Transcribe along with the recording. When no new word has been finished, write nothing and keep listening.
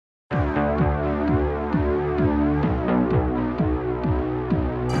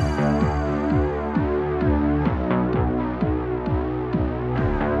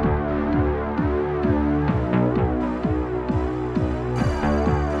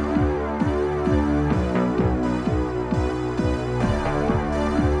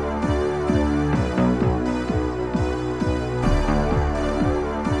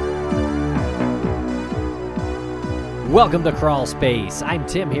Welcome to Crawl Space. I'm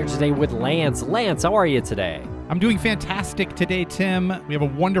Tim here today with Lance. Lance, how are you today? I'm doing fantastic today, Tim. We have a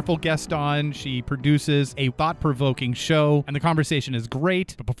wonderful guest on. She produces a thought-provoking show, and the conversation is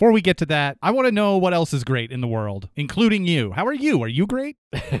great. But before we get to that, I want to know what else is great in the world, including you. How are you? Are you great?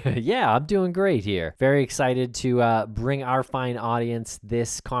 Yeah, I'm doing great here. Very excited to bring our fine audience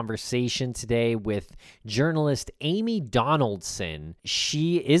this conversation today with journalist Amy Donaldson.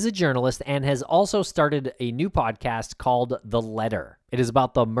 She is a journalist and has also started a new podcast called The Letter. It is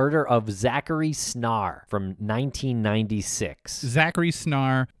about the murder of Zachary Snar from 1996. Zachary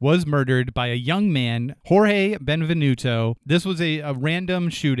Snar was murdered by a young man, Jorge Benvenuto. This was a random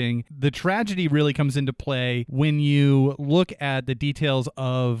shooting. The tragedy really comes into play when you look at the details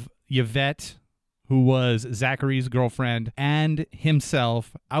of Yvette, who was Zachary's girlfriend, and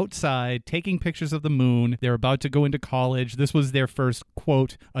himself outside taking pictures of the moon. They're about to go into college. This was their first,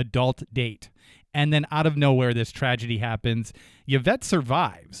 quote, adult date. And then out of nowhere, this tragedy happens. Yvette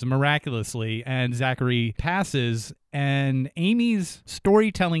survives miraculously, and Zachary passes. And Amy's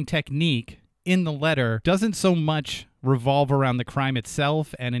storytelling technique in the letter doesn't so much revolve around the crime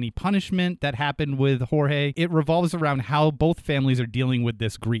itself and any punishment that happened with Jorge. It revolves around how both families are dealing with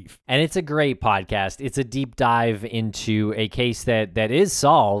this grief. And it's a great podcast. It's a deep dive into a case that is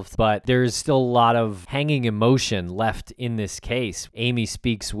solved, but there's still a lot of hanging emotion left in this case. Amy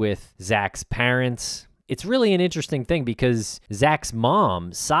speaks with Zach's parents. It's really an interesting thing because Zach's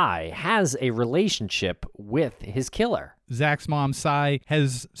mom, Cy, has a relationship with his killer. Zach's mom, Cy,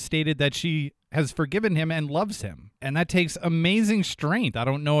 has stated that she has forgiven him and loves him. And that takes amazing strength. I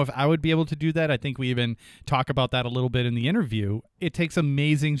don't know if I would be able to do that. I think we even talk about that a little bit in the interview. It takes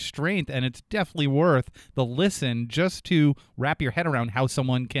amazing strength, and it's definitely worth the listen just to wrap your head around how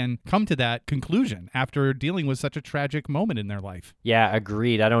someone can come to that conclusion after dealing with such a tragic moment in their life. Yeah,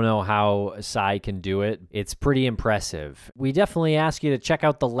 agreed. I don't know how Cy can do it. It's pretty impressive. We definitely ask you to check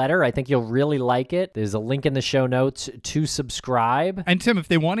out The Letter. I think you'll really like it. There's a link in the show notes to subscribe. And Tim, if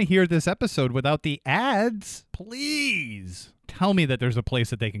they want to hear this episode without the ads, please tell me that there's a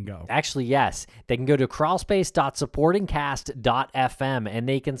place that they can go. Actually, yes. They can go to crawlspace.supportingcast.fm and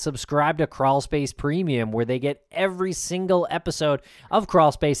they can subscribe to Crawlspace Premium, where they get every single episode of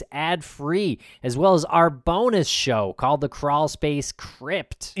Crawlspace ad-free, as well as our bonus show called the Crawlspace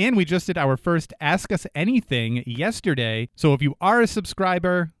Crypt. And we just did our first Ask Us Anything yesterday. So if you are a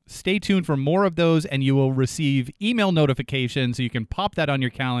subscriber, stay tuned for more of those, and you will receive email notifications so you can pop that on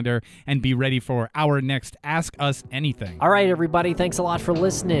your calendar and be ready for our next Ask Us Anything. All right, everybody, thanks a lot for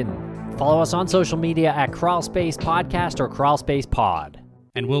listening. Follow us on social media at Crawlspace Podcast or Crawlspace Pod.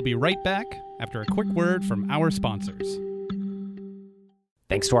 And we'll be right back after a quick word from our sponsors.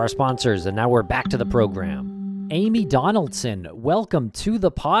 Thanks to our sponsors, and now we're back to the program. Amy Donaldson, welcome to the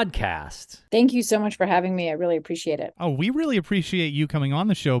podcast. Thank you so much for having me. I really appreciate it. Oh, we really appreciate you coming on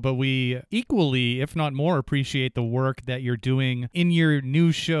the show, but we equally, if not more, appreciate the work that you're doing in your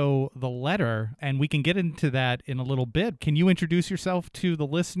new show, The Letter, and we can get into that in a little bit. Can you introduce yourself to the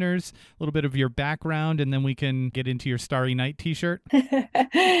listeners, a little bit of your background, and then we can get into your Starry Night t-shirt?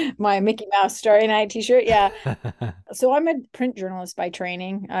 My Mickey Mouse Starry Night t-shirt, yeah. So I'm a print journalist by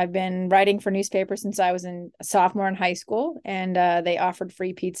training. I've been writing for newspapers since I was a sophomore in high school, and they offered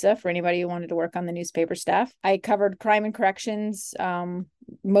free pizza for anybody who wanted to work on the newspaper staff. I covered crime and corrections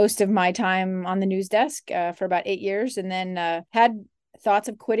most of my time on the news desk for about 8 years, and then had thoughts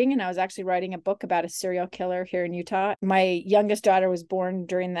of quitting, and I was actually writing a book about a serial killer here in Utah. My youngest daughter was born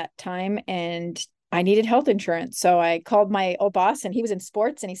during that time, and I needed health insurance. So I called my old boss, and he was in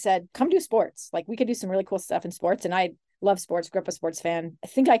sports, and he said, come do sports. Like, we could do some really cool stuff in sports. And I love sports, grew up a sports fan. I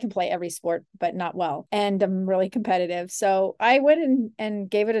think I can play every sport, but not well. And I'm really competitive. So I went and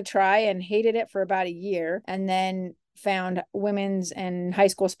gave it a try and hated it for about a year, and then found women's and high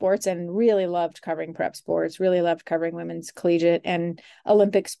school sports and really loved covering prep sports, really loved covering women's collegiate and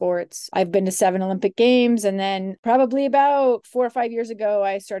Olympic sports. I've been to 7 Olympic games. And then probably about 4 or 5 years ago,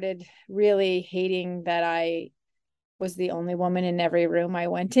 I started really hating that I was the only woman in every room I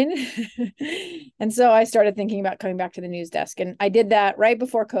went in. And so I started thinking about coming back to the news desk. And I did that right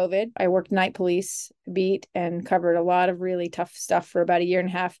before COVID. I worked night police beat and covered a lot of really tough stuff for about a year and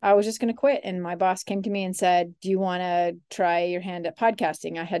a half. I was just going to quit. And my boss came to me and said, do you want to try your hand at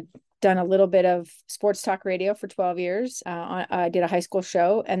podcasting? I had done a little bit of sports talk radio for 12 years. I did a high school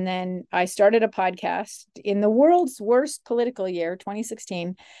show. And then I started a podcast in the world's worst political year,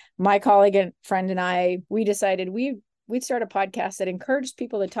 2016. My colleague and friend and I, we decided we we'd start a podcast that encouraged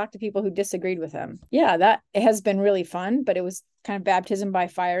people to talk to people who disagreed with them. Yeah, that it has been really fun, but it was kind of baptism by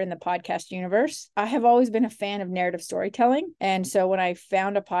fire in the podcast universe. I have always been a fan of narrative storytelling. And so when I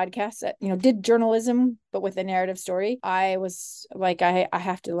found a podcast that, did journalism, but with a narrative story, I was like, I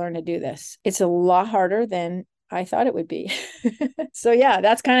have to learn to do this. It's a lot harder than I thought it would be. So yeah,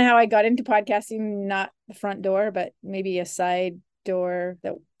 that's kind of how I got into podcasting, not the front door, but maybe a side door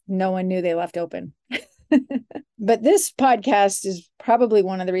that no one knew they left open. But this podcast is probably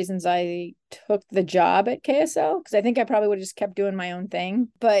one of the reasons I took the job at KSL, because I think I probably would have just kept doing my own thing.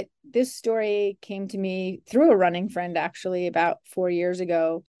 But this story came to me through a running friend, actually, about 4 years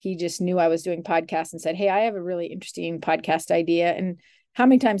ago. He just knew I was doing podcasts and said, hey, I have a really interesting podcast idea. And how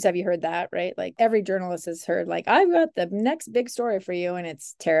many times have you heard that, right? Like every journalist has heard, like, I've got the next big story for you, and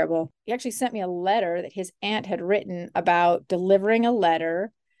it's terrible. He actually sent me a letter that his aunt had written about delivering a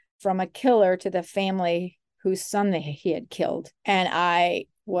letter from a killer to the family whose son he had killed. And I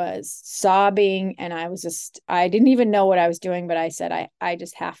was sobbing, and I didn't even know what I was doing, but I said, I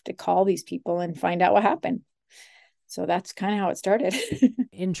just have to call these people and find out what happened. So that's kind of how it started.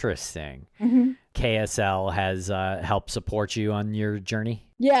 Interesting. Mm-hmm. KSL has helped support you on your journey?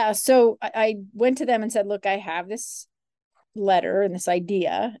 Yeah. So I went to them and said, look, I have this letter and this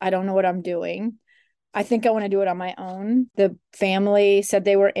idea. I don't know what I'm doing. I think I want to do it on my own. The family said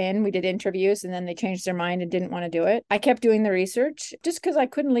they were in. We did interviews, and then they changed their mind and didn't want to do it. I kept doing the research just because I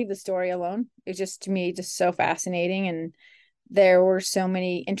couldn't leave the story alone. It was just, to me, just so fascinating. And there were so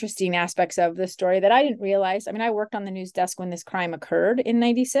many interesting aspects of the story that I didn't realize. I mean, I worked on the news desk when this crime occurred in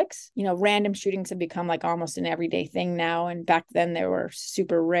 96. Random shootings have become like almost an everyday thing now. And back then they were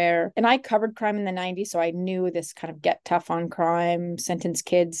super rare. And I covered crime in the 90s. So I knew this kind of get tough on crime, sentence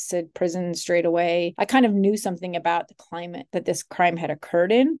kids to prison straight away. I kind of knew something about the climate that this crime had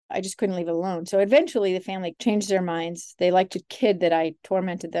occurred in. I just couldn't leave it alone. So eventually the family changed their minds. They liked a kid that I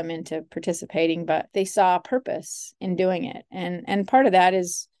tormented them into participating, but they saw a purpose in doing it. And part of that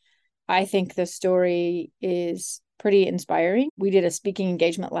is, I think the story is pretty inspiring. We did a speaking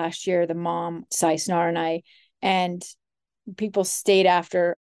engagement last year, the mom, Sai Snar, and I, and people stayed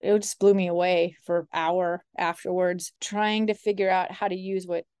after. It just blew me away for an hour afterwards, trying to figure out how to use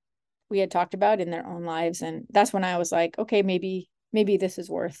what we had talked about in their own lives. And that's when I was like, okay, maybe this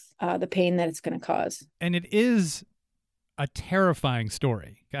is worth the pain that it's going to cause. And it is a terrifying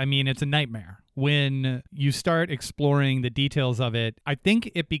story. I mean, it's a nightmare. When you start exploring the details of it, I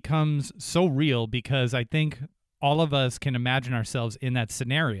think it becomes so real because I think all of us can imagine ourselves in that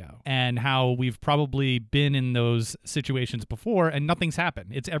scenario and how we've probably been in those situations before and nothing's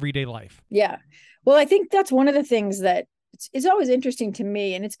happened. It's everyday life. Yeah. Well, I think that's one of the things that it's always interesting to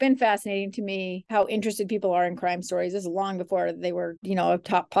me, and it's been fascinating to me how interested people are in crime stories. This is long before they were, a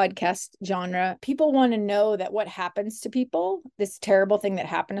top podcast genre. People want to know that what happens to people, this terrible thing that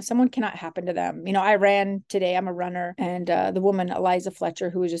happened to someone, cannot happen to them. I ran today, I'm a runner, and the woman, Eliza Fletcher,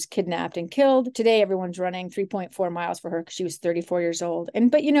 who was just kidnapped and killed. Today, everyone's running 3.4 miles for her because she was 34 years old.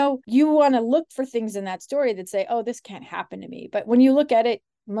 But you want to look for things in that story that say, oh, this can't happen to me. But when you look at it,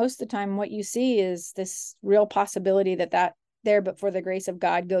 most of the time what you see is this real possibility that there, but for the grace of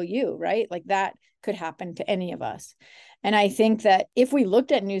God, go you, right? Like that could happen to any of us. And I think that if we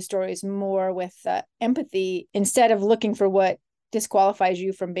looked at news stories more with empathy, instead of looking for what disqualifies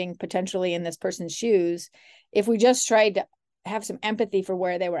you from being potentially in this person's shoes, if we just tried to have some empathy for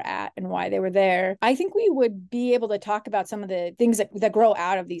where they were at and why they were there, I think we would be able to talk about some of the things that grow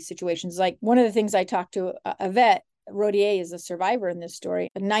out of these situations. Like one of the things I talked to a vet, Rodier is a survivor in this story.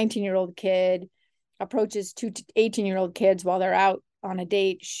 A 19-year-old kid approaches two 18-year-old kids while they're out on a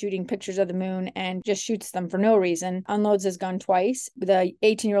date shooting pictures of the moon and just shoots them for no reason, unloads his gun twice. The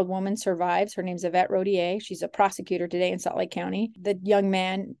 18-year-old woman survives. Her name's Yvette Rodier. She's a prosecutor today in Salt Lake County. The young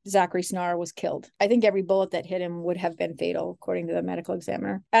man, Zachary Snar, was killed. I think every bullet that hit him would have been fatal, according to the medical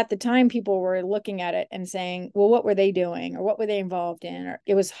examiner. At the time, people were looking at it and saying, well, what were they doing? Or what were they involved in? Or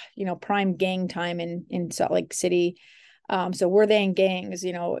it was, prime gang time in Salt Lake City. So were they in gangs?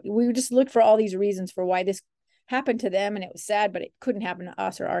 We just looked for all these reasons for why this happened to them, and it was sad, but it couldn't happen to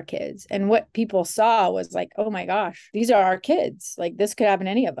us or our kids. And what people saw was like, oh my gosh, these are our kids. Like this could happen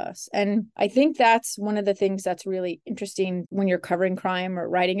to any of us. And I think that's one of the things that's really interesting when you're covering crime or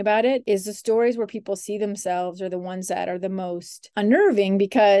writing about it, is the stories where people see themselves are the ones that are the most unnerving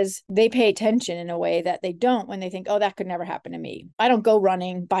because they pay attention in a way that they don't when they think, oh, that could never happen to me. I don't go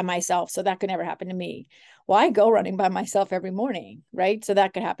running by myself, so that could never happen to me. Well, I go running by myself every morning, right? So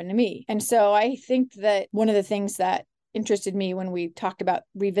that could happen to me. And so I think that one of the things that interested me when we talked about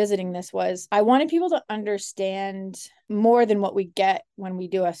revisiting this was I wanted people to understand more than what we get when we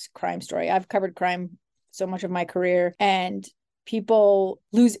do a crime story. I've covered crime so much of my career, and people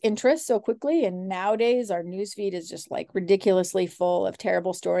lose interest so quickly. And nowadays our newsfeed is just like ridiculously full of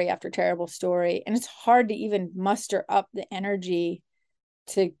terrible story after terrible story. And it's hard to even muster up the energy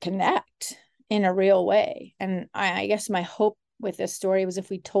to connect in a real way. And I guess my hope with this story was if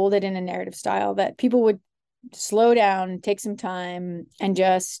we told it in a narrative style, that people would slow down, take some time, and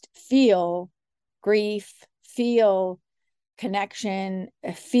just feel grief, feel connection,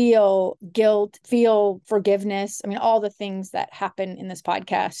 feel guilt, feel forgiveness. I mean, all the things that happen in this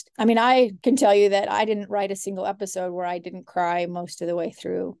podcast. I mean, I can tell you that I didn't write a single episode where I didn't cry most of the way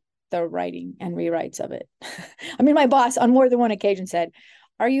through the writing and rewrites of it. I mean, my boss on more than one occasion said,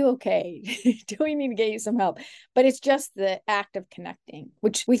 "Are you okay? Do we need to get you some help?" But it's just the act of connecting,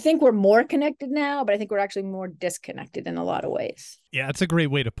 which we think we're more connected now, but I think we're actually more disconnected in a lot of ways. Yeah, it's a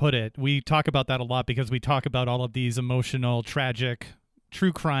great way to put it. We talk about that a lot because we talk about all of these emotional, tragic,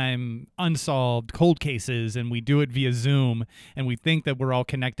 true crime, unsolved, cold cases, and we do it via Zoom, and we think that we're all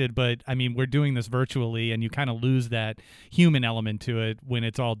connected, but I mean, we're doing this virtually, and you kind of lose that human element to it when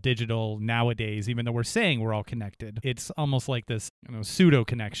it's all digital nowadays, even though we're saying we're all connected. It's almost like this pseudo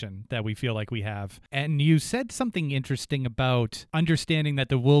connection that we feel like we have. And you said something interesting about understanding that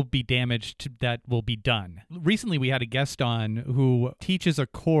there will be damage that will be done. Recently, we had a guest on who teaches a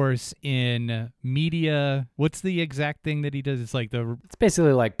course in media. What's the exact thing that he does? It's like It's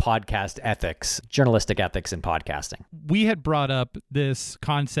basically like podcast ethics, journalistic ethics in podcasting. We had brought up this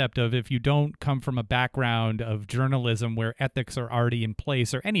concept of if you don't come from a background of journalism where ethics are already in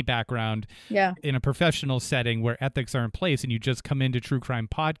place, or any background in a professional setting where ethics are in place, and you just come into true crime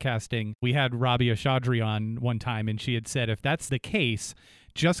podcasting. We had Rabia Chaudhry on one time, and she had said, if that's the case,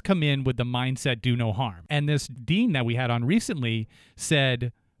 just come in with the mindset, do no harm. And this dean that we had on recently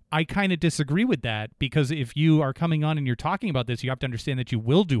said, I kind of disagree with that, because if you are coming on and you're talking about this, you have to understand that you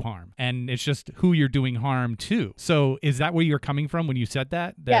will do harm, and it's just who you're doing harm to. So is that where you're coming from when you said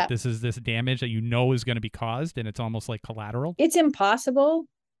that this is this damage that you know is going to be caused, and it's almost like collateral? It's impossible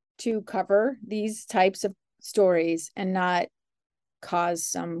to cover these types of stories and not cause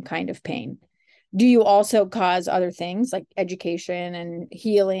some kind of pain. Do you also cause other things like education and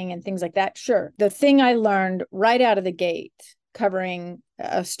healing and things like that? Sure. The thing I learned right out of the gate covering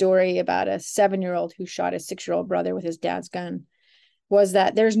a story about a 7-year-old who shot his 6-year-old brother with his dad's gun was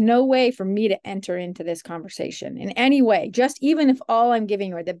that there's no way for me to enter into this conversation in any way, just even if all I'm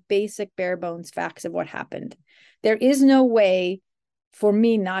giving are the basic bare bones facts of what happened. There is no way for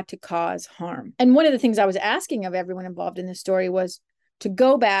me not to cause harm. And one of the things I was asking of everyone involved in this story was to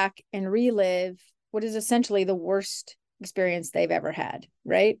go back and relive what is essentially the worst experience they've ever had,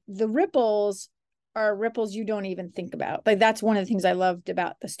 right? The ripples are ripples you don't even think about. Like, that's one of the things I loved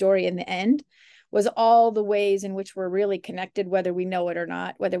about the story in the end, was all the ways in which we're really connected, whether we know it or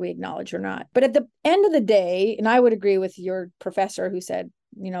not, whether we acknowledge or not. But at the end of the day, and I would agree with your professor who said,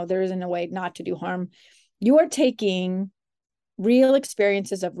 there isn't a way not to do harm. You are taking real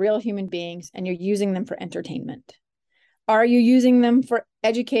experiences of real human beings and you're using them for entertainment. Are you using them for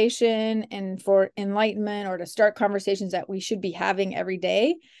education and for enlightenment, or to start conversations that we should be having every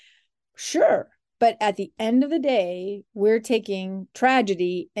day? Sure. But at the end of the day, we're taking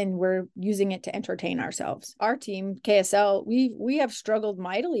tragedy and we're using it to entertain ourselves. Our team, KSL, we have struggled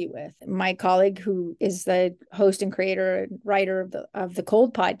mightily with. My colleague, who is the host and creator and writer of the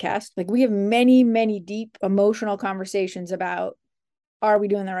Cold podcast, like, we have many, many deep emotional conversations about, are we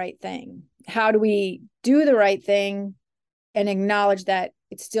doing the right thing? How do we do the right thing and acknowledge that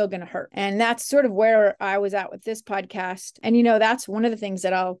it's still going to hurt? And that's sort of where I was at with this podcast. And, that's one of the things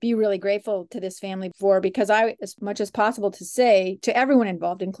that I'll be really grateful to this family for, because I, as much as possible, to say to everyone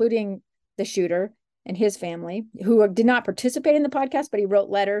involved, including the shooter and his family, who did not participate in the podcast, but he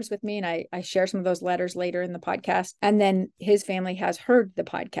wrote letters with me, and I share some of those letters later in the podcast. And then his family has heard the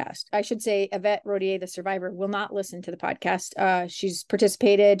podcast. I should say Yvette Rodier, the survivor, will not listen to the podcast. She's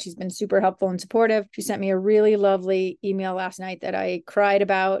participated. She's been super helpful and supportive. She sent me a really lovely email last night that I cried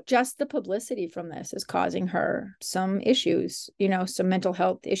about. Just the publicity from this is causing her some issues, some mental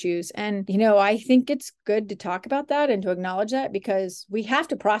health issues. And, I think it's good to talk about that and to acknowledge that, because we have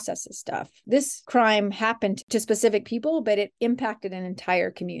to process this stuff. This crime happened to specific people, but it impacted an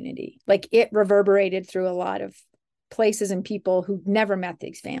entire community. Like, it reverberated through a lot of places and people who never met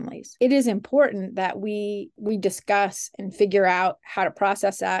these families. It is important that we discuss and figure out how to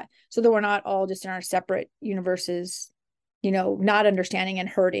process that, so that we're not all just in our separate universes not understanding and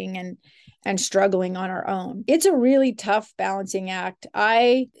hurting and struggling on our own. It's a really tough balancing act.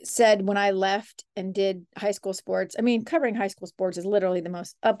 I said when I left and did high school sports, covering high school sports is literally the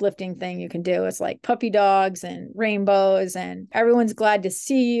most uplifting thing you can do. It's like puppy dogs and rainbows and everyone's glad to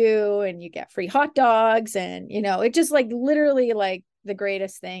see you and you get free hot dogs. And, it just like literally like the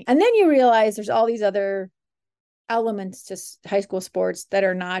greatest thing. And then you realize there's all these other elements to high school sports that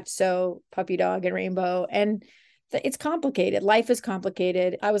are not so puppy dog and rainbow. And it's complicated. Life is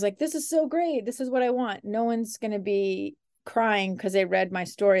complicated. I was like, this is so great. This is what I want. No one's going to be crying because they read my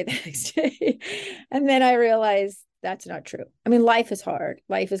story the next day. And then I realized that's not true. Life is hard.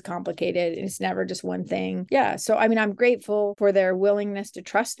 Life is complicated. And it's never just one thing. Yeah. So, I'm grateful for their willingness to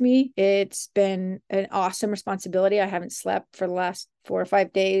trust me. It's been an awesome responsibility. I haven't slept for the last 4 or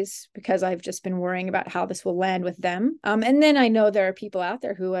 5 days because I've just been worrying about how this will land with them. And then I know there are people out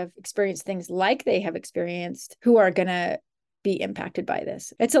there who have experienced things like they have experienced who are going to be impacted by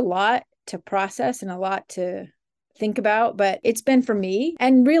this. It's a lot to process and a lot to think about, but it's been for me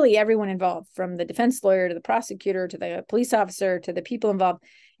and really everyone involved, from the defense lawyer to the prosecutor to the police officer to the people involved.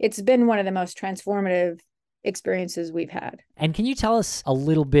 It's been one of the most transformative experiences we've had. And can you tell us a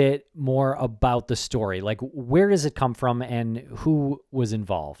little bit more about the story? Like, where does it come from and who was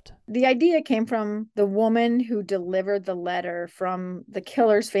involved? The idea came from the woman who delivered the letter from the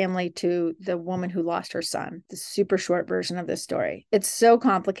killer's family to the woman who lost her son. The super short version of this story. It's so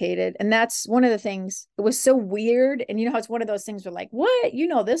complicated. And that's one of the things. It was so weird. And how it's one of those things where like, what?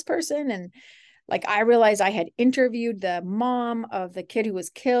 This person? And like, I realized I had interviewed the mom of the kid who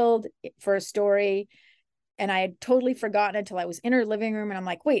was killed for a story. And I had totally forgotten until I was in her living room. And I'm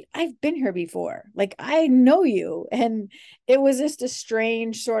like, wait, I've been here before. Like, I know you. And it was just a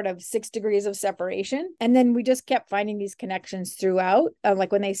strange sort of 6 degrees of separation. And then we just kept finding these connections throughout.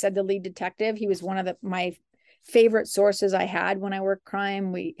 Like when they said the lead detective, he was one of my favorite sources I had when I worked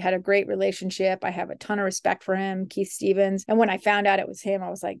crime. We had a great relationship. I have a ton of respect for him, Keith Stevens. And when I found out it was him, I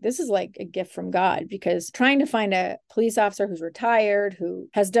was like, this is like a gift from God, because trying to find a police officer who's retired, who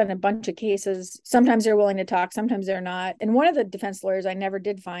has done a bunch of cases, sometimes they're willing to talk, sometimes they're not. And one of the defense lawyers I never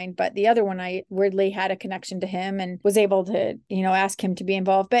did find, but the other one, I weirdly had a connection to him and was able to, ask him to be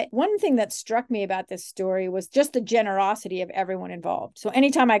involved. But one thing that struck me about this story was just the generosity of everyone involved. So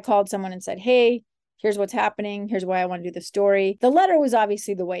anytime I called someone and said, hey, here's what's happening, here's why I want to do the story. The letter was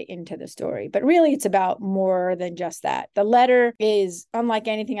obviously the way into the story, but really it's about more than just that. The letter is unlike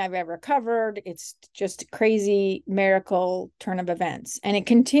anything I've ever covered. It's just a crazy miracle turn of events, and it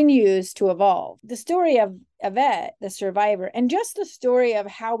continues to evolve. The story of Yvette, the survivor, and just the story of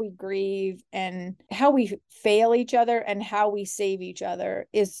how we grieve and how we fail each other and how we save each other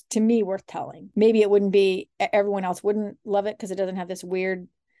is, to me, worth telling. Maybe everyone else wouldn't love it because it doesn't have this weird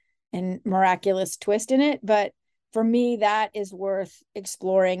and miraculous twist in it. But for me, that is worth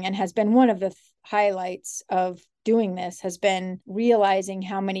exploring, and has been one of the highlights of doing this, has been realizing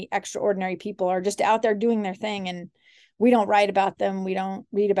how many extraordinary people are just out there doing their thing. And we don't write about them. We don't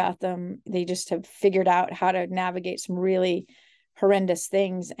read about them. They just have figured out how to navigate some really horrendous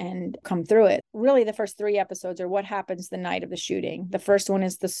things and come through it. Really, the first 3 episodes are what happens the night of the shooting. The first one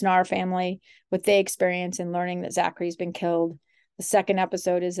is the Snar family, what they experience in learning that Zachary's been killed. The second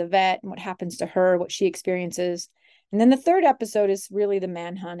episode is Yvette and what happens to her, what she experiences. And then the third episode is really the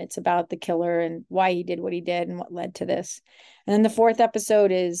manhunt. It's about the killer and why he did what he did and what led to this. And then the fourth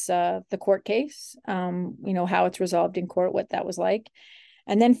episode is the court case, how it's resolved in court, what that was like.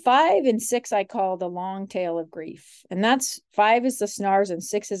 And then 5 and 6, I call the long tail of grief. And that's 5 is the Snars and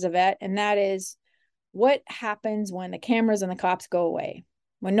 6 is Yvette. And that is what happens when the cameras and the cops go away,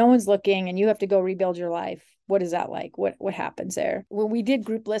 when no one's looking and you have to go rebuild your life. What is that like? What happens there? When we did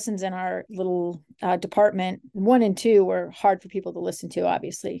group listens in our little department, 1 and 2 were hard for people to listen to,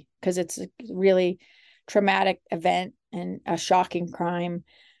 obviously, because it's a really traumatic event and a shocking crime.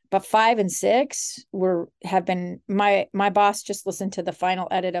 But 5 and 6 have been, my boss just listened to the final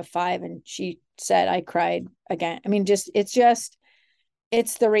edit of 5 and she said, I cried again. It's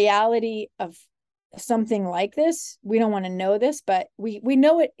the reality of something like this. We don't want to know this, but we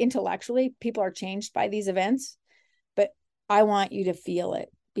know it intellectually. People are changed by these events, but I want you to feel it,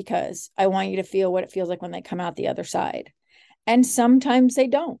 because I want you to feel what it feels like when they come out the other side. And sometimes they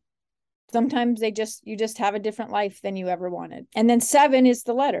don't. Sometimes you just have a different life than you ever wanted. And then 7 is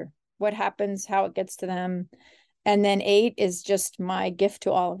the letter, what happens, how it gets to them. And then 8 is just my gift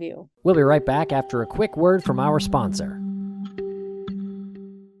to all of you. We'll be right back after a quick word from our sponsor.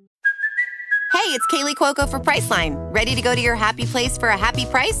 Hey, it's Kaylee Cuoco for Priceline. Ready to go to your happy place for a happy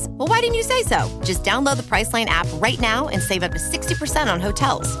price? Well, why didn't you say so? Just download the Priceline app right now and save up to 60% on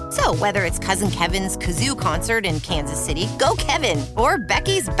hotels. So whether it's Cousin Kevin's Kazoo Concert in Kansas City, go Kevin, or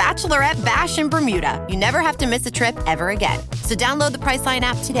Becky's Bachelorette Bash in Bermuda, you never have to miss a trip ever again. So download the Priceline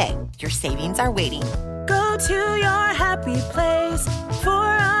app today. Your savings are waiting. Go to your happy place for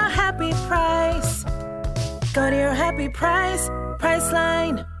a happy price. Go to your happy price,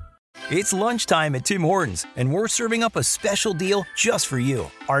 Priceline. It's lunchtime at Tim Hortons, and we're serving up a special deal just for you.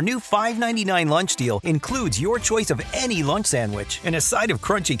 Our new $5.99 lunch deal includes your choice of any lunch sandwich and a side of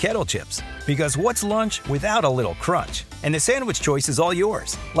crunchy kettle chips. Because what's lunch without a little crunch? And the sandwich choice is all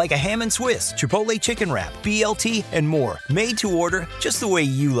yours, like a ham and Swiss, Chipotle chicken wrap, BLT, and more, made to order just the way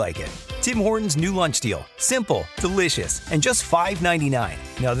you like it. Tim Hortons' new lunch deal. Simple, delicious, and just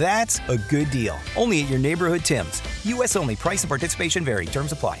 $5.99. Now that's a good deal. Only at your neighborhood Tim's. U.S. only. Price and participation vary.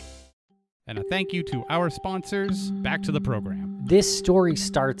 Terms apply. And a thank you to our sponsors. Back to the program. This story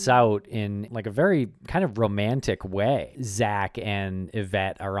starts out in like a very kind of romantic way. Zach and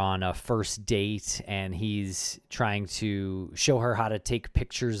Yvette are on a first date, and he's trying to show her how to take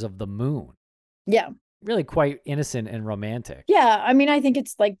pictures of the moon. Yeah. Really quite innocent and romantic. Yeah, I mean, I think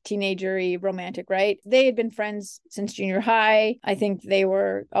it's like teenager-y romantic, right? They had been friends since junior high. I think they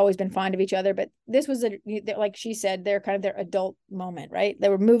were always been fond of each other, but this was like she said, they're kind of their adult moment, right? They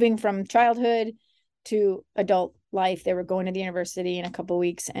were moving from childhood to adult life. They were going to the university in a couple of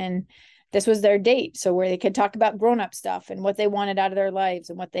weeks, and this was their date. So where they could talk about grown-up stuff and what they wanted out of their lives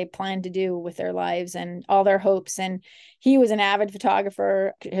and what they planned to do with their lives and all their hopes. And he was an avid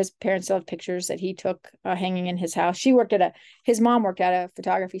photographer. His parents still have pictures that he took hanging in his house. His mom worked at a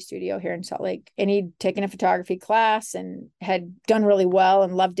photography studio here in Salt Lake, and he'd taken a photography class and had done really well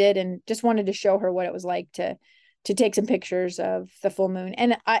and loved it, and just wanted to show her what it was like to take some pictures of the full moon.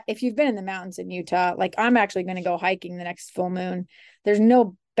 And if you've been in the mountains in Utah, like I'm actually going to go hiking the next full moon. There's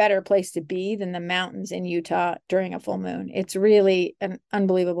no better place to be than the mountains in Utah during a full moon. It's really an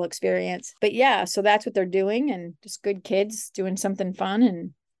unbelievable experience. But yeah, so that's what they're doing, and just good kids doing something fun,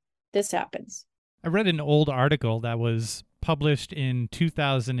 and this happens. I read an old article that was published in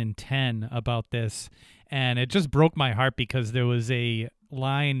 2010 about this, and it just broke my heart because there was a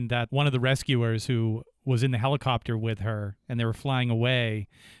line that one of the rescuers who was in the helicopter with her and they were flying away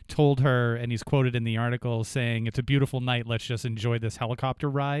told her, and he's quoted in the article saying, "It's a beautiful night, let's just enjoy this helicopter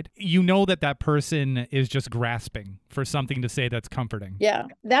ride." You know that person is just grasping for something to say that's comforting. Yeah,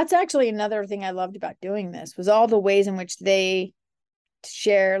 that's actually another thing I loved about doing this was all the ways in which they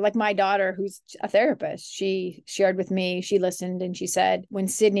share. Like my daughter, who's a therapist, she shared with me, she listened, and she said when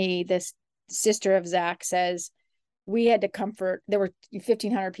Sydney, this sister of Zach, says, we had to comfort, there were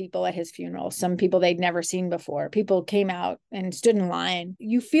 1,500 people at his funeral, some people they'd never seen before. People came out and stood in line.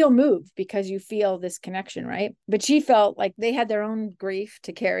 You feel moved because you feel this connection, right? But she felt like they had their own grief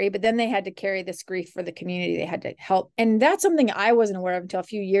to carry, but then they had to carry this grief for the community. They had to help. And that's something I wasn't aware of until a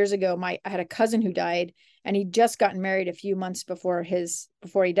few years ago. I had a cousin who died, and he'd just gotten married a few months before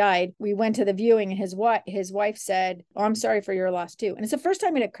he died. We went to the viewing, and his wife said, "Oh, I'm sorry for your loss too." And it's the first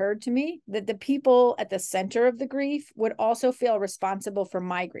time it occurred to me that the people at the center of the grief would also feel responsible for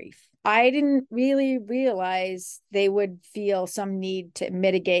my grief. I didn't really realize they would feel some need to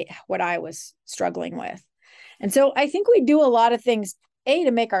mitigate what I was struggling with. And so I think we do a lot of things,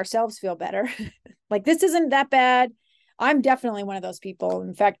 to make ourselves feel better. Like, this isn't that bad. I'm definitely one of those people.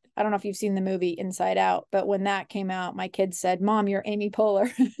 In fact, I don't know if you've seen the movie Inside Out, but when that came out, my kids said, "Mom, you're Amy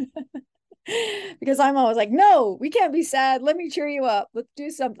Poehler." Because I'm always like, "No, we can't be sad. Let me cheer you up. Let's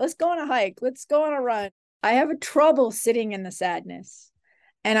do something. Let's go on a hike. Let's go on a run." I have a trouble sitting in the sadness.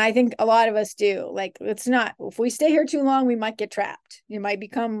 And I think a lot of us do. Like, if we stay here too long, we might get trapped. It might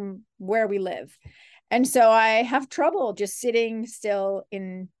become where we live. And so I have trouble just sitting still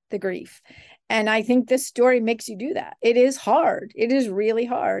in the grief. And I think this story makes you do that. It is hard. It is really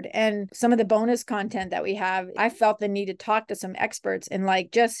hard. And some of the bonus content that we have, I felt the need to talk to some experts and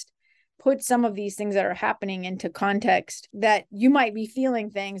just put some of these things that are happening into context, that you might be feeling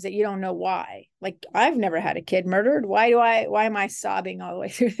things that you don't know why. Like, I've never had a kid murdered. Why am I sobbing all the way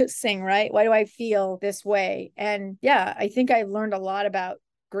through this thing, right? Why do I feel this way? And yeah, I think I learned a lot about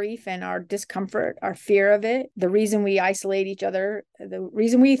grief and our discomfort, our fear of it, the reason we isolate each other, the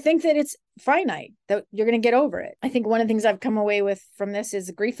reason we think that it's finite, that you're going to get over it. I think one of the things I've come away with from this is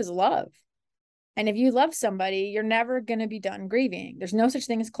grief is love. And if you love somebody, you're never going to be done grieving. There's no such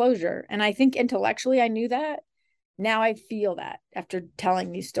thing as closure. And I think intellectually I knew that. Now I feel that after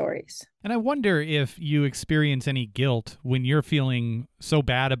telling these stories. And I wonder if you experience any guilt when you're feeling so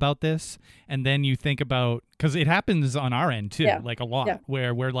bad about this, and then you think about, because it happens on our end too, like a lot,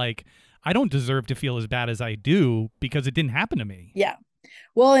 where we're like, I don't deserve to feel as bad as I do because it didn't happen to me. Yeah.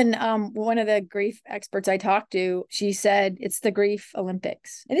 Well, and one of the grief experts I talked to, she said it's the grief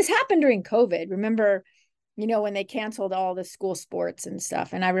Olympics. And this happened during COVID. Remember, when they canceled all the school sports and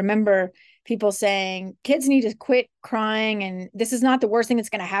stuff. And I remember people saying kids need to quit crying, and this is not the worst thing that's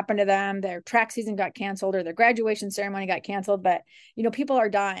going to happen to them. Their track season got canceled or their graduation ceremony got canceled, but people are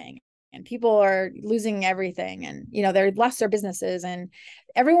dying and people are losing everything, and they lost their businesses. And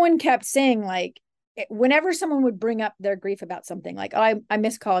everyone kept saying, like, whenever someone would bring up their grief about something, like, oh, I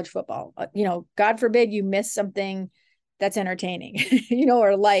miss college football, God forbid you miss something that's entertaining,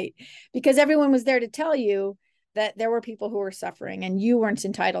 or light, because everyone was there to tell you that there were people who were suffering and you weren't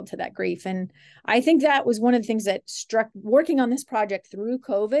entitled to that grief. And I think that was one of the things that struck working on this project through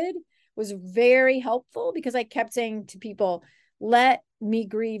COVID was very helpful, because I kept saying to people, let me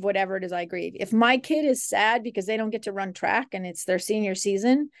grieve whatever it is I grieve. If my kid is sad because they don't get to run track and it's their senior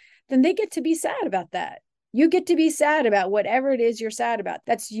season, then they get to be sad about that. You get to be sad about whatever it is you're sad about.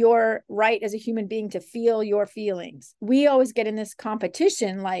 That's your right as a human being to feel your feelings. We always get in this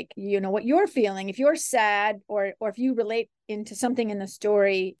competition, like, what you're feeling. If you're sad or if you relate into something in the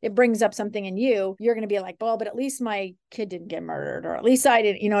story, it brings up something in you, you're going to be like, well, but at least my kid didn't get murdered, or at least I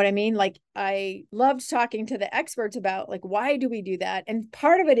didn't, you know what I mean? Like, I loved talking to the experts about, like, why do we do that? And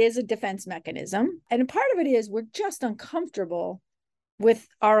part of it is a defense mechanism. And part of it is we're just uncomfortable with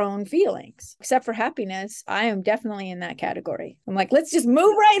our own feelings. Except for happiness, I am definitely in that category. I'm like, let's just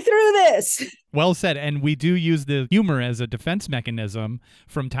move right through this. Well said. And we do use the humor as a defense mechanism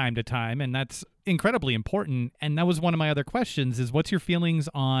from time to time, and that's incredibly important. And that was one of my other questions is, what's your feelings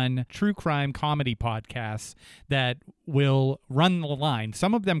on true crime comedy podcasts that will run the line?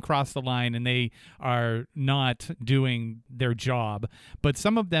 Some of them cross the line and they are not doing their job, but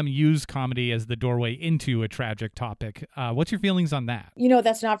some of them use comedy as the doorway into a tragic topic. What's your feelings on that?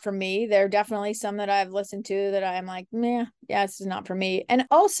 That's not for me. There are definitely some that I've listened to that I'm like, yeah, this is not for me. And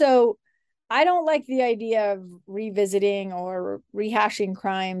also, I don't like the idea of revisiting or rehashing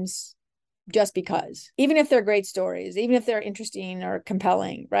crimes just because, even if they're great stories, even if they're interesting or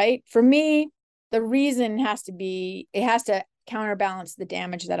compelling, right? For me, the reason has to counterbalance the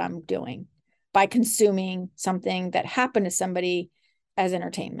damage that I'm doing by consuming something that happened to somebody as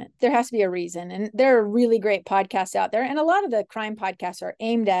entertainment. There has to be a reason. And there are really great podcasts out there. And a lot of the crime podcasts are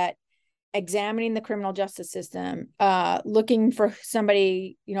aimed at examining the criminal justice system, looking for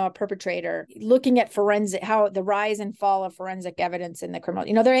somebody, a perpetrator, looking at forensic, how the rise and fall of forensic evidence in the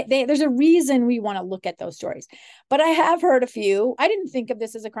criminal, there's a reason we want to look at those stories. But I have heard a few. I didn't think of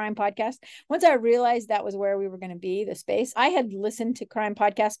this as a crime podcast. Once I realized that was where we were going to be, the space, I had listened to crime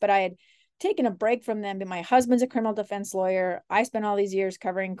podcasts, but I had taken a break from them. But my husband's a criminal defense lawyer. I spent all these years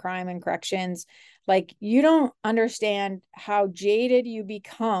covering crime and corrections. Like, you don't understand how jaded you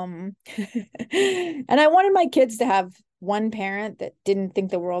become. And I wanted my kids to have one parent that didn't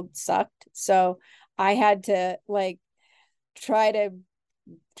think the world sucked. So I had to try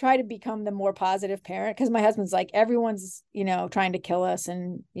to become the more positive parent, because my husband's like, everyone's, trying to kill us,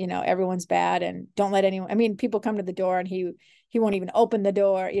 and, everyone's bad, and don't let anyone, people come to the door and he won't even open the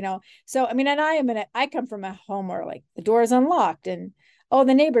door, So, and I come from a home where, like, the door is unlocked and, oh,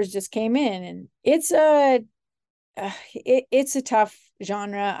 the neighbors just came in, and it's a tough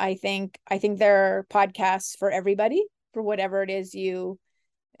genre. I think there are podcasts for everybody, for whatever it is you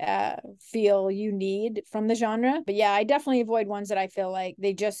feel you need from the genre. But yeah, I definitely avoid ones that I feel like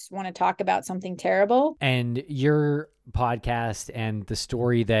they just want to talk about something terrible. And your podcast and the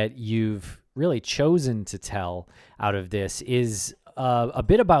story that you've really chosen to tell out of this is a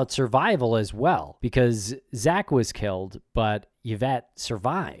bit about survival as well, because Zach was killed, but Yvette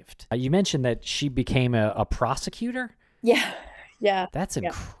survived. You mentioned that she became a prosecutor. Yeah. That's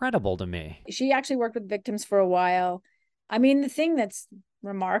incredible to me. She actually worked with victims for a while. The thing that's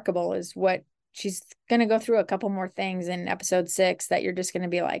remarkable is what she's going to go through a couple more things in episode 6 that you're just going to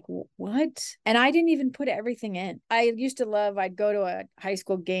be like, what? And I didn't even put everything in. I'd go to a high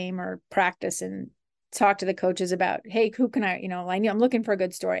school game or practice and talk to the coaches about, hey, who can I'm looking for a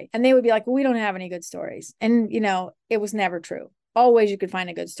good story. And they would be like, well, we don't have any good stories. And, it was never true. Always you could find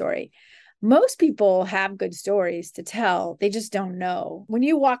a good story. Most people have good stories to tell. They just don't know. When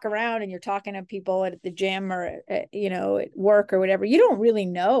you walk around and you're talking to people at the gym or, at work or whatever, you don't really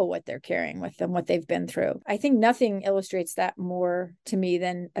know what they're carrying with them, what they've been through. I think nothing illustrates that more to me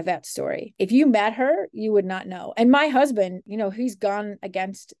than Yvette's story. If you met her, you would not know. And my husband, he's gone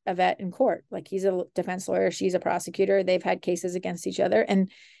against Yvette in court. Like, he's a defense lawyer. She's a prosecutor. They've had cases against each other.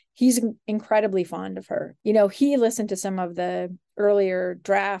 And he's incredibly fond of her. He listened to some of the earlier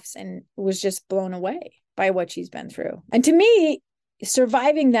drafts and was just blown away by what she's been through. And to me,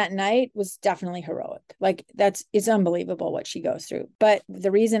 surviving that night was definitely heroic. Like it's unbelievable what she goes through. But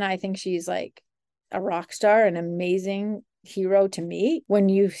the reason I think she's like a rock star, an amazing hero to me, when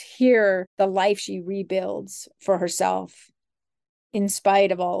you hear the life she rebuilds for herself in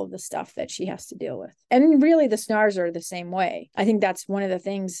spite of all of the stuff that she has to deal with. And really the Snars are the same way. I think that's one of the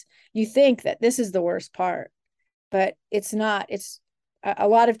things. You think that this is the worst part, but it's not. It's a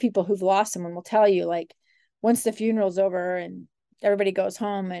lot of people who've lost someone will tell you, like, once the funeral's over and everybody goes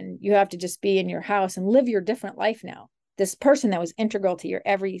home and you have to just be in your house and live your different life now. This person that was integral to your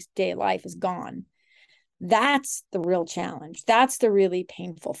everyday life is gone. That's the real challenge. That's the really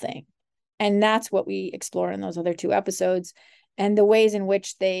painful thing. And that's what we explore in those other 2 episodes, and the ways in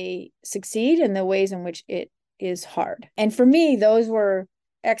which they succeed and the ways in which it is hard. And for me, those were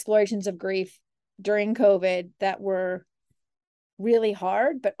explorations of grief during COVID that were really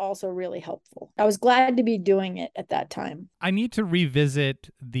hard, but also really helpful. I was glad to be doing it at that time. I need to revisit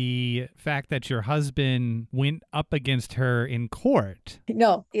the fact that your husband went up against her in court.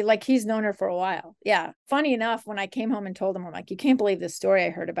 No, like he's known her for a while. Yeah. Funny enough, when I came home and told him, I'm like, you can't believe this story I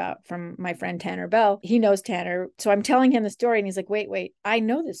heard about from my friend Tanner Bell. He knows Tanner. So I'm telling him the story and he's like, wait, I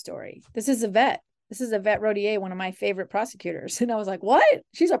know this story. This is Yvette. This is Yvette Rodier, one of my favorite prosecutors. And I was like, what?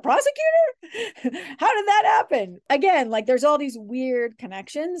 She's a prosecutor? How did that happen? Again, like there's all these weird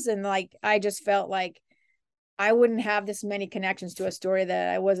connections. And like, I just felt like I wouldn't have this many connections to a story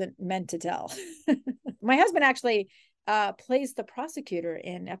that I wasn't meant to tell. My husband actually plays the prosecutor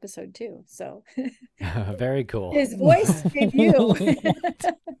in episode 2. So very cool. His voice debut.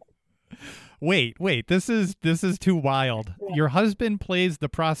 Wait, this is too wild. Yeah. Your husband plays the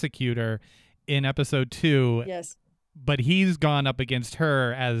prosecutor in episode 2. Yes. But he's gone up against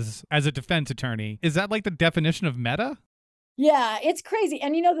her as a defense attorney. Is that like the definition of meta? Yeah, it's crazy.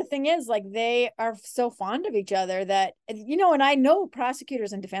 And the thing is, like, they are so fond of each other that, and I know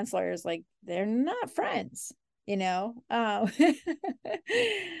prosecutors and defense lawyers, like, they're not friends, but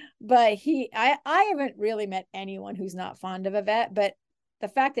I haven't really met anyone who's not fond of Yvette. But the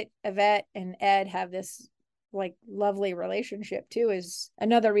fact that Yvette and Ed have this like lovely relationship too is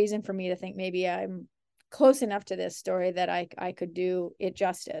another reason for me to think maybe I'm close enough to this story that I could do it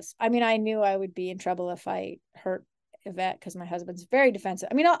justice. I mean, I knew I would be in trouble if I hurt Yvette because my husband's very defensive.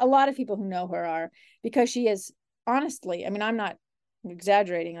 I mean, a lot of people who know her are, because she is, honestly, I mean, I'm not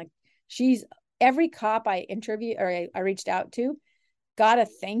exaggerating. Like, she's, every cop I interviewed or I reached out to got a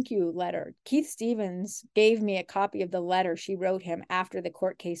thank you letter. Keith Stevens gave me a copy of the letter she wrote him after the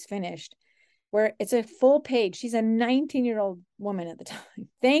court case finished, where it's a full page. She's a 19-year-old woman at the time,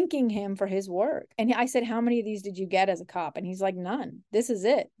 thanking him for his work. And I said, how many of these did you get as a cop? And he's like, none. This is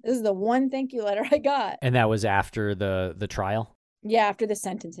it. This is the one thank you letter I got. And that was after the trial? Yeah, after the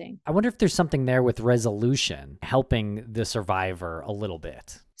sentencing. I wonder if there's something there with resolution, helping the survivor a little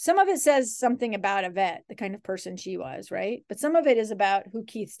bit. Some of it says something about Yvette, the kind of person she was, right? But some of it is about who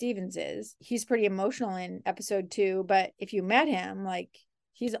Keith Stevens is. He's pretty emotional in episode 2, but if you met him, like,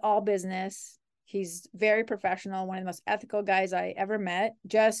 he's all business. He's very professional, one of the most ethical guys I ever met,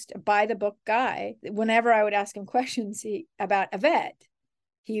 just by the book guy. Whenever I would ask him questions about Yvette,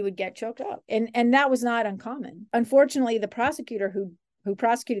 he would get choked up. And that was not uncommon. Unfortunately, the prosecutor who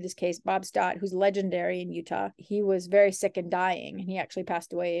prosecuted this case, Bob Stott, who's legendary in Utah, he was very sick and dying, and he actually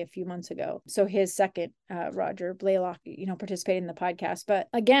passed away a few months ago. So his second, Roger Blaylock, participated in the podcast. But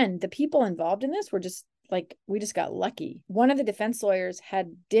again, the people involved in this were just like, we just got lucky. One of the defense lawyers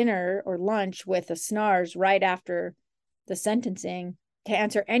had dinner or lunch with the Snars right after the sentencing to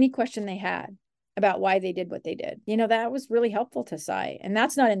answer any question they had about why they did what they did. That was really helpful to Cy. And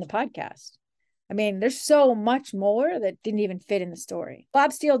that's not in the podcast. I mean, there's so much more that didn't even fit in the story.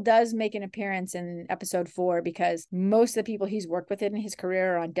 Bob Steele does make an appearance in episode 4 because most of the people he's worked with in his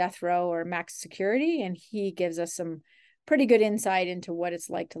career are on death row or max security. And he gives us some pretty good insight into what it's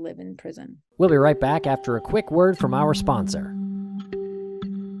like to live in prison. We'll be right back after a quick word from our sponsor.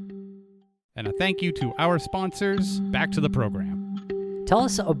 And a thank you to our sponsors. Back to the program. Tell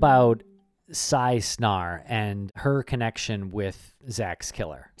us about Cy Snar and her connection with Zach's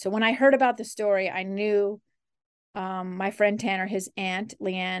killer. So when I heard about the story, I knew my friend Tanner, his aunt,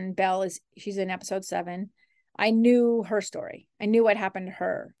 Leanne Bell, she's in episode 7. I knew her story. I knew what happened to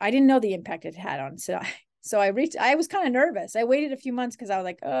her. I didn't know the impact it had on Cy. So I was kind of nervous. I waited a few months because I was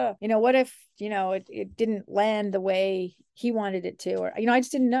like, what if, it didn't land the way he wanted it to, or, I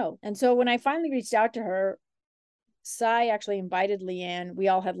just didn't know. And so when I finally reached out to her, Cy actually invited Leanne. We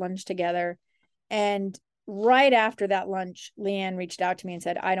all had lunch together. And right after that lunch, Leanne reached out to me and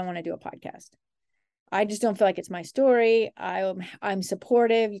said, I don't want to do a podcast. I just don't feel like it's my story. I'm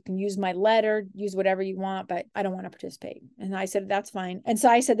supportive. You can use my letter, use whatever you want, but I don't want to participate. And I said, that's fine. And so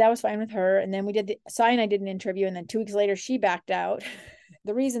I said that was fine with her. And then Sai and I did an interview, and then 2 weeks later, she backed out.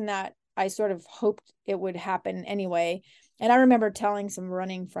 The reason that I sort of hoped it would happen anyway. And I remember telling some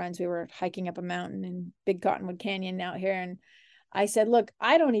running friends, we were hiking up a mountain in Big Cottonwood Canyon out here. And I said, look,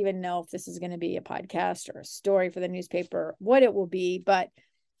 I don't even know if this is going to be a podcast or a story for the newspaper, what it will be, but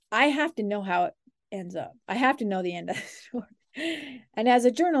I have to know how it ends up. I have to know the end of the story. And as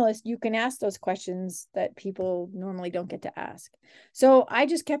a journalist, you can ask those questions that people normally don't get to ask. So I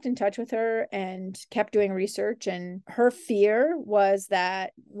just kept in touch with her and kept doing research. And her fear was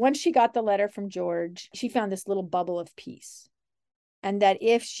that once she got the letter from George, she found this little bubble of peace. And that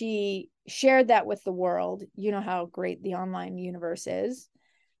if she shared that with the world, you know how great the online universe is,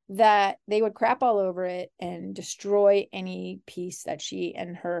 that they would crap all over it and destroy any peace that she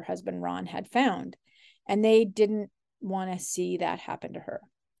and her husband, Ron, had found. And they didn't want to see that happen to her.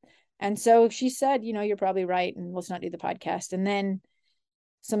 And so she said, you're probably right, and let's not do the podcast. And then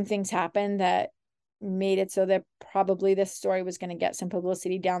some things happened that made it so that probably this story was going to get some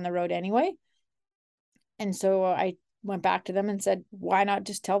publicity down the road anyway. And so I went back to them and said, why not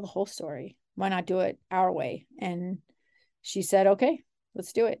just tell the whole story? Why not do it our way? And she said, okay,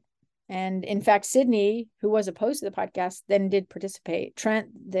 let's do it. And in fact, Sydney, who was opposed to the podcast, then did participate. Trent,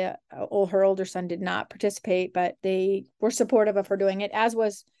 her older son, did not participate, but they were supportive of her doing it, as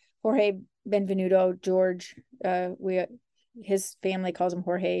was Jorge Benvenuto, George. His family calls him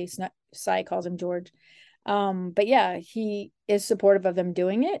Jorge. Sai calls him George. But yeah, he is supportive of them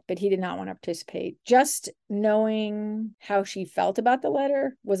doing it, but he did not want to participate. Just knowing how she felt about the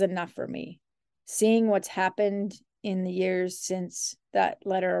letter was enough for me. Seeing what's happened in the years since that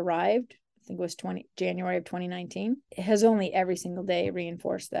letter arrived, I think it was January of 2019, it has only every single day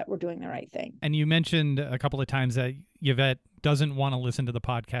reinforced that we're doing the right thing. And you mentioned a couple of times that Yvette doesn't want to listen to the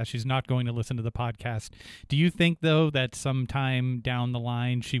podcast. She's not going to listen to the podcast. Do you think, though, that sometime down the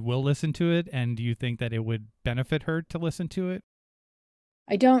line she will listen to it? And do you think that it would benefit her to listen to it?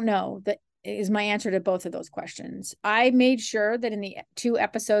 I don't know. That is my answer to both of those questions. I made sure that in the 2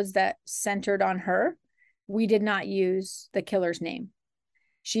 episodes that centered on her, we did not use the killer's name.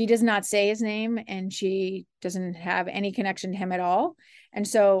 She does not say his name, and she doesn't have any connection to him at all. And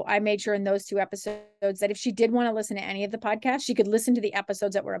so I made sure in those 2 episodes that if she did want to listen to any of the podcasts, she could listen to the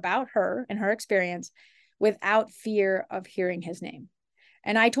episodes that were about her and her experience without fear of hearing his name.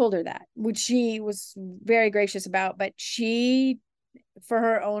 And I told her that, which she was very gracious about, but she, for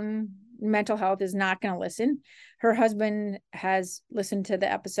her own mental health, is not going to listen. Her husband has listened to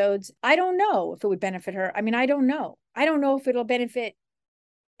the episodes. I don't know if it would benefit her. I mean, I don't know. I don't know if it'll benefit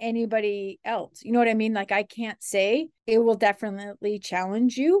anybody else. You know what I mean? Like, I can't say. It will definitely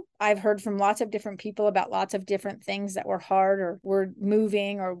challenge you. I've heard from lots of different people about lots of different things that were hard or were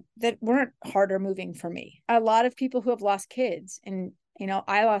moving or that weren't hard or moving for me. A lot of people who have lost kids, and,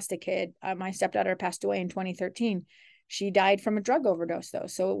 I lost a kid. My stepdaughter passed away in 2013. She died from a drug overdose, though,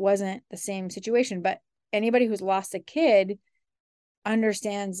 so it wasn't the same situation. But anybody who's lost a kid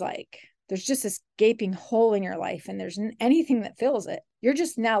understands, like, there's just this gaping hole in your life, and there's anything that fills it. You're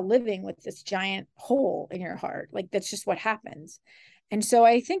just now living with this giant hole in your heart. Like, that's just what happens. And so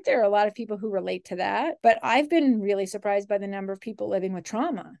I think there are a lot of people who relate to that, but I've been really surprised by the number of people living with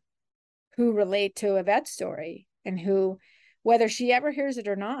trauma who relate to Yvette's story, and who, whether she ever hears it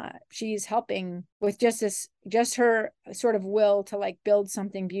or not, she's helping with just her sort of will to, like, build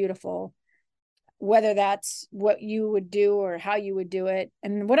something beautiful, whether that's what you would do or how you would do it.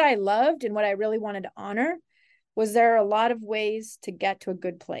 And what I loved and what I really wanted to honor was there are a lot of ways to get to a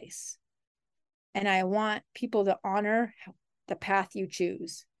good place. And I want people to honor the path you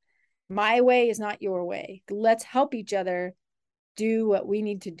choose. My way is not your way. Let's help each other do what we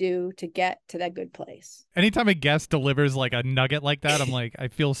need to do to get to that good place. Anytime a guest delivers like a nugget like that, I'm like, I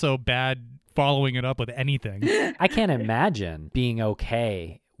feel so bad following it up with anything. I can't imagine being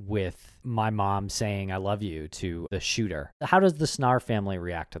okay with my mom saying I love you to the shooter. How does the Snar family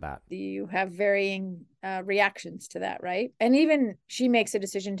react to that? You have varying reactions to that, right? And even she makes a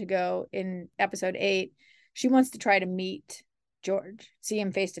decision to go in episode 8. She wants to try to meet George, see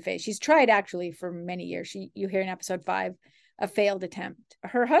him face to face. She's tried actually for many years. You hear in episode 5 a failed attempt.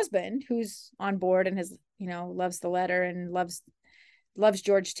 Her husband, who's on board and has, loves the letter and loves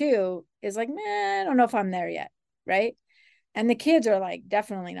George too, is like, man, I don't know if I'm there yet, right? And the kids are like,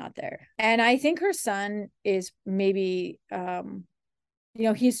 definitely not there. And I think her son is maybe,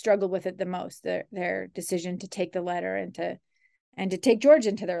 he's struggled with it the most, their decision to take the letter and to and to take George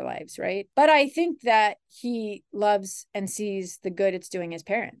into their lives, right? But I think that he loves and sees the good it's doing his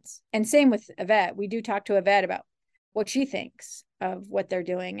parents. And same with Yvette. We do talk to Yvette about what she thinks of what they're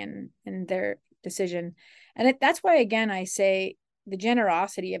doing and their decision. And that's why, again, I say the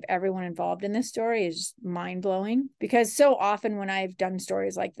generosity of everyone involved in this story is mind-blowing, because so often when I've done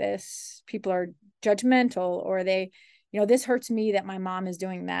stories like this, people are judgmental, or they, this hurts me that my mom is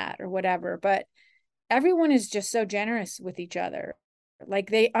doing that or whatever. But everyone is just so generous with each other. Like,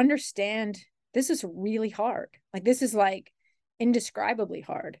 they understand this is really hard. Like, this is like indescribably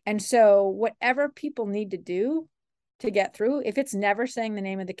hard. And so whatever people need to do to get through, if it's never saying the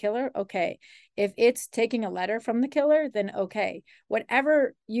name of the killer, okay. If it's taking a letter from the killer, then okay.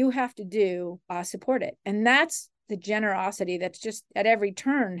 Whatever you have to do, support it. And that's the generosity that's just at every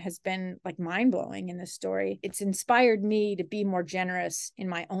turn has been like mind-blowing in this story. It's inspired me to be more generous in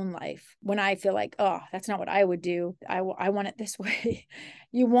my own life when I feel like, oh, that's not what I would do. I want it this way.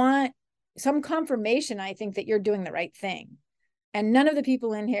 You want some confirmation, I think, that you're doing the right thing. And none of the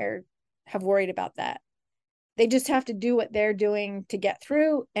people in here have worried about that. They just have to do what they're doing to get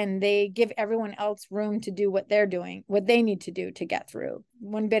through, and they give everyone else room to do what they're doing, what they need to do to get through.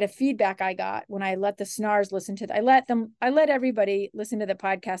 One bit of feedback I got when I let the Snars listen to, I let everybody listen to the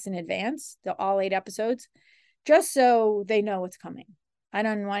podcast in advance, all 8 episodes, just so they know what's coming. I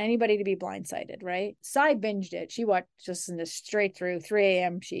don't want anybody to be blindsided, right? Sai binged it. She watched just in this straight through 3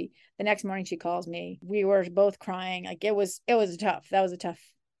 a.m. The next morning she calls me. We were both crying. Like, it was tough. That was a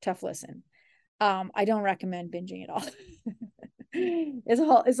tough listen. I don't recommend binging it all.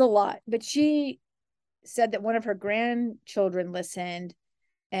 It's a lot. But she said that one of her grandchildren listened,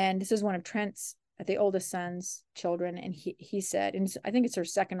 and this is one of Trent's, the oldest son's children, and he said, and I think it's her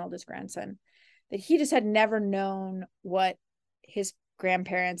second oldest grandson, that he just had never known what his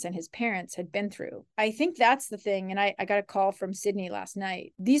grandparents and his parents had been through. I think that's the thing. And I got a call from Sydney last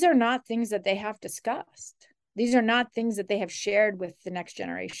night. These are not things that they have discussed. These are not things that they have shared with the next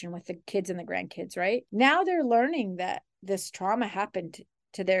generation, with the kids and the grandkids, right? Now they're learning that this trauma happened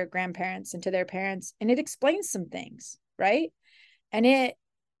to their grandparents and to their parents, and it explains some things, right? And it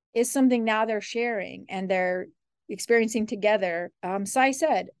is something now they're sharing and they're experiencing together. Sai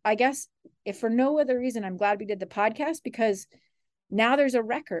said, I guess if for no other reason, I'm glad we did the podcast, because now there's a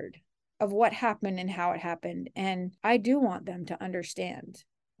record of what happened and how it happened. And I do want them to understand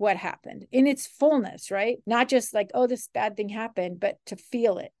what happened in its fullness, right? Not just like, oh, this bad thing happened, but to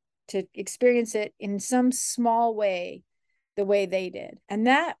feel it, to experience it in some small way, the way they did. And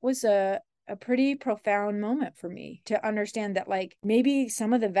that was a pretty profound moment for me, to understand that, like, maybe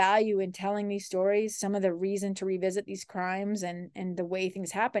some of the value in telling these stories, some of the reason to revisit these crimes and the way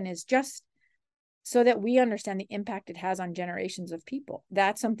things happen is just so that we understand the impact it has on generations of people.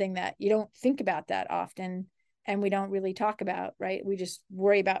 That's something that you don't think about that often, and we don't really talk about, right? We just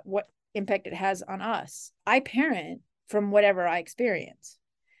worry about what impact it has on us. I parent from whatever I experience.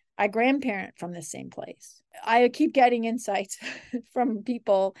 I grandparent from the same place. I keep getting insights from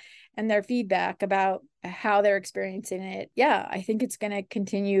people and their feedback about how they're experiencing it. Yeah, I think it's going to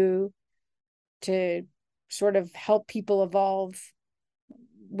continue to sort of help people evolve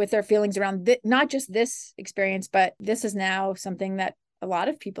with their feelings around not just this experience, but this is now something that a lot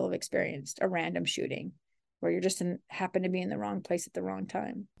of people have experienced, a random shooting where you're just happen to be in the wrong place at the wrong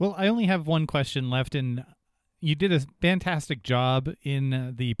time. Well, I only have one question left, and you did a fantastic job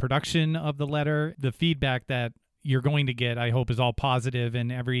in the production of the letter. The feedback that you're going to get, I hope, is all positive,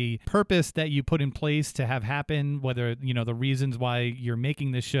 and every purpose that you put in place to have happen, whether, the reasons why you're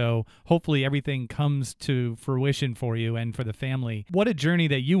making this show, hopefully everything comes to fruition for you and for the family. What a journey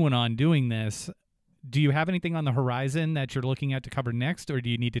that you went on doing this. Do you have anything on the horizon that you're looking at to cover next, or do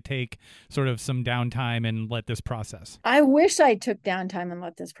you need to take sort of some downtime and let this process? I wish I took downtime and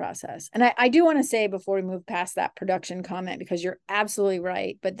let this process. And I do want to say, before we move past that production comment, because you're absolutely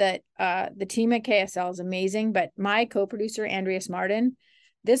right, but that the team at KSL is amazing. But my co-producer, Andrea Martin,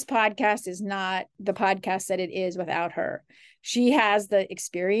 this podcast is not the podcast that it is without her. She has the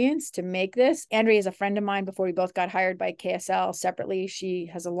experience to make this. Andrea is a friend of mine before we both got hired by KSL separately. She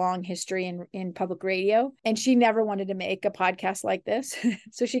has a long history in public radio, and she never wanted to make a podcast like this.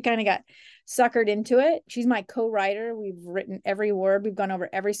 So she kind of got suckered into it. She's my co-writer. We've written every word. We've gone over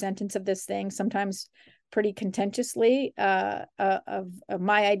every sentence of this thing, sometimes pretty contentiously, of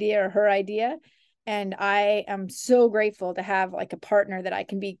my idea or her idea. And I am so grateful to have like a partner that I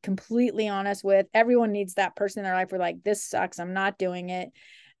can be completely honest with. Everyone needs that person in their life where, like, this sucks, I'm not doing it.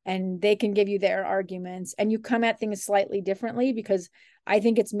 And they can give you their arguments, and you come at things slightly differently, because I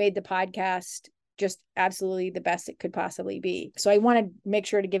think it's made the podcast just absolutely the best it could possibly be. So I want to make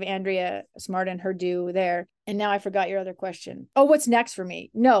sure to give Andrea Smartin her due there. And now I forgot your other question. Oh, what's next for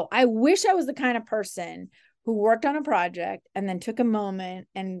me? No, I wish I was the kind of person who worked on a project and then took a moment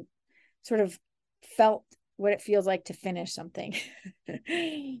and sort of felt what it feels like to finish something.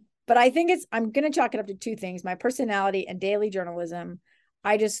 But I think I'm going to chalk it up to two things: my personality and daily journalism.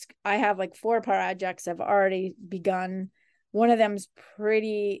 I have like 4 projects I've already begun. One of them's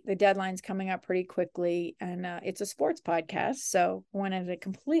the deadline's coming up pretty quickly, and it's a sports podcast, so went in a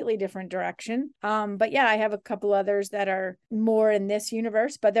completely different direction. But yeah, I have a couple others that are more in this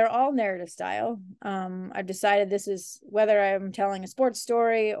universe, but they're all narrative style. I've decided this is, whether I'm telling a sports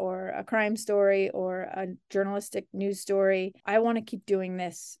story or a crime story or a journalistic news story, I want to keep doing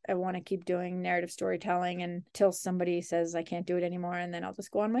this. I want to keep doing narrative storytelling until somebody says I can't do it anymore, and then I'll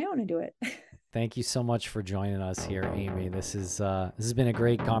just go on my own and do it. Thank you so much for joining us here, Amy. This has been a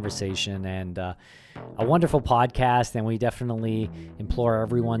great conversation and a wonderful podcast, and we definitely implore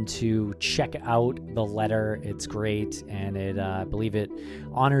everyone to check out The Letter. It's great, and I believe it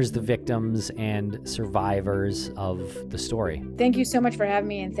honors the victims and survivors of the story. Thank you so much for having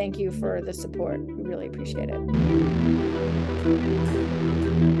me, and thank you for the support. We really appreciate it.